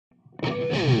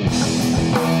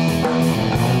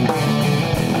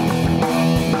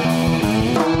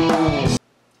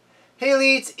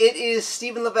Elites, it is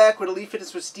Stephen Levesque with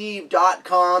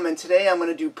EliteFitnessWithSteve.com, and today I'm going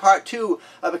to do part 2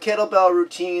 of a kettlebell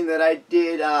routine that I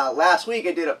did last week.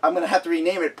 I'm going to have to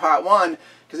rename it part 1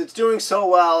 because it's doing so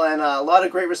well and a lot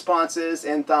of great responses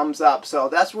and thumbs up. So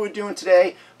that's what we're doing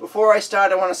today. Before I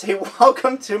start, I want to say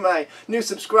welcome to my new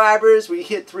subscribers. We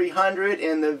hit 300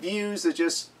 and the views are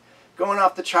just going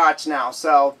off the charts now.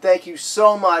 So thank you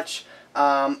so much.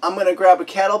 I'm going to grab a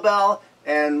kettlebell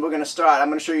and we're going to start. I'm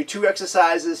going to show you 2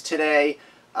 exercises today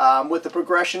with the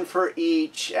progression for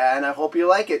each, and I hope you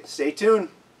like it. Stay tuned.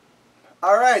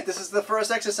 Alright, this is the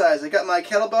first exercise. I got my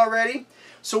kettlebell ready.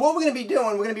 So what we're going to be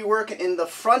doing, we're going to be working in the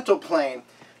frontal plane.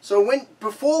 So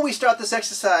before we start this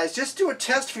exercise, just do a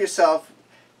test for yourself.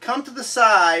 Come to the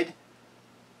side,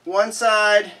 one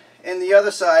side and the other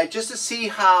side, just to see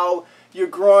how your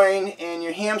groin and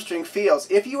your hamstring feels.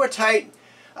 If you are tight,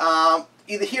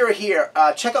 either here or here,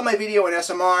 check out my video on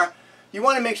SMR. You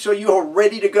want to make sure you are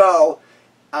ready to go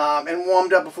and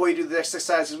warmed up before you do the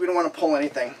exercises. We don't want to pull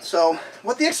anything. So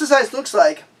what the exercise looks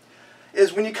like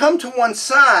is when you come to one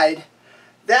side,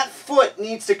 that foot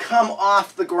needs to come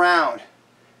off the ground.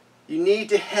 You need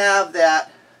to have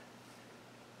that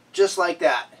just like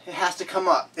that. It has to come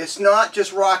up. It's not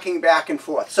just rocking back and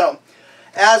forth. So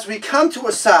as we come to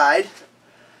a side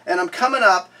and I'm coming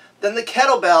up, then the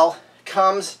kettlebell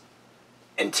comes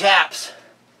and taps.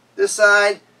 This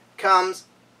side comes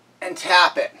and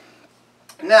tap it.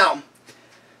 Now,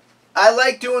 I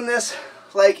like doing this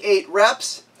like 8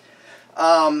 reps.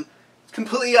 It's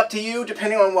completely up to you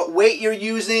depending on what weight you're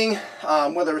using,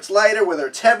 whether it's lighter, whether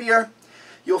it's heavier.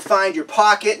 You'll find your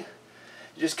pocket.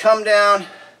 You just come down.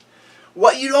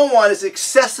 What you don't want is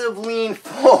excessive lean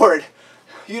forward.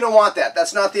 You don't want that.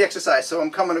 That's not the exercise. So I'm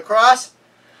coming across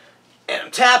and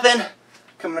I'm tapping,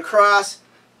 coming across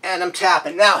and I'm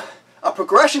tapping. Now, a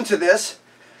progression to this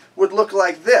would look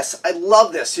like this. I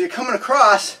love this. So you're coming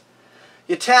across,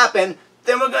 you're tapping,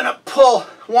 then we're going to pull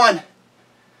 1,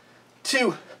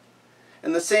 2,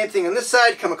 and the same thing on this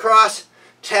side, come across,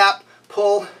 tap,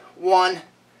 pull, 1,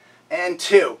 and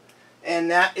 2. And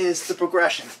that is the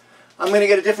progression. I'm going to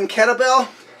get a different kettlebell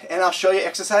and I'll show you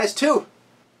exercise 2.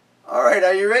 Alright,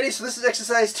 are you ready? So this is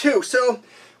exercise 2. So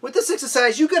with this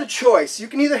exercise, you've got a choice. You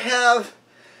can either have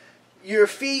your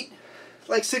feet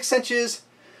like 6 inches,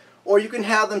 or you can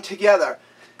have them together.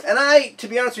 And I, to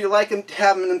be honest with you, like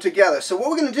having them together. So what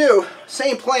we're going to do,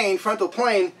 same plane, frontal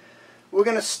plane, we're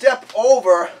going to step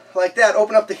over like that,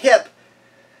 open up the hip,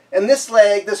 and this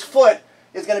leg, this foot,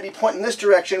 is going to be pointing this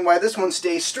direction while this one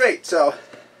stays straight. So,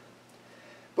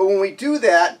 but when we do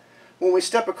that, when we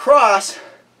step across,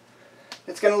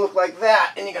 it's going to look like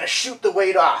that, and you're going to shoot the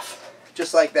weight off,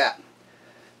 just like that.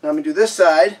 Now I'm going to do this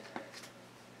side.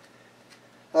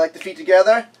 I like the feet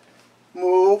together,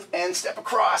 move, and step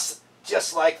across,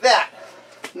 just like that.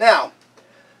 Now,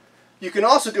 you can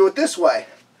also do it this way.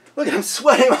 Look at I'm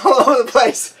sweating all over the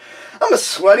place. I'm a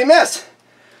sweaty mess.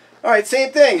 Alright,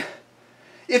 same thing.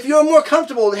 If you're more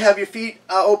comfortable to have your feet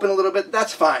open a little bit,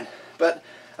 that's fine. But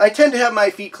I tend to have my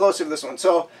feet closer to this one.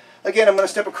 So, again, I'm going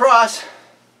to step across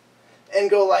and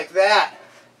go like that.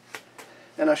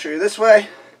 And I'll show you this way.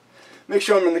 Make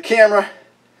sure I'm in the camera.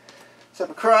 Step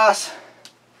across.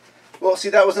 Well, see,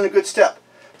 that wasn't a good step.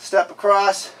 Step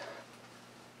across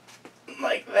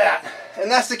like that. And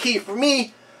that's the key. For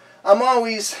me, I'm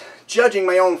always judging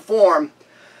my own form.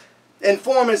 And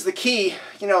form is the key,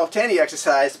 to any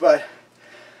exercise. But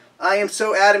I am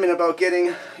so adamant about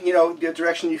getting, the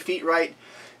direction of your feet right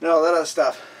and all that other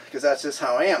stuff. Because that's just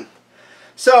how I am.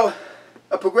 So,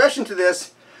 a progression to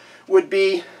this would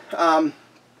be,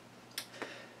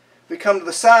 we come to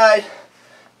the side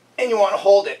and you want to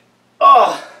hold it.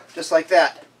 Oh! Just like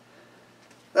that.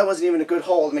 That wasn't even a good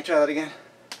hold. Let me try that again.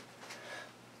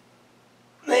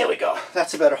 There we go.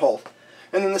 That's a better hold.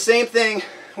 And then the same thing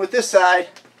with this side.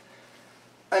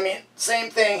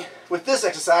 Same thing with this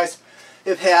exercise.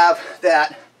 You have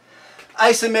that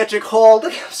isometric hold.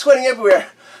 Look, I'm sweating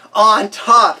everywhere. On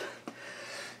top.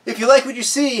 If you like what you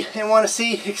see and want to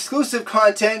see exclusive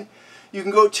content, you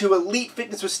can go to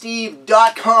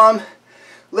EliteFitnessWithSteve.com.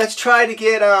 Let's try to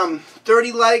get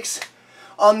 30 likes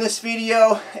on this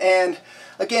video, and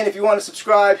again, if you want to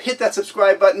subscribe, hit that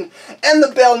subscribe button and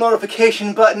the bell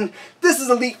notification button. This is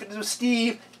Elite Fitness with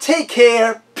Steve. Take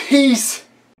care. Peace.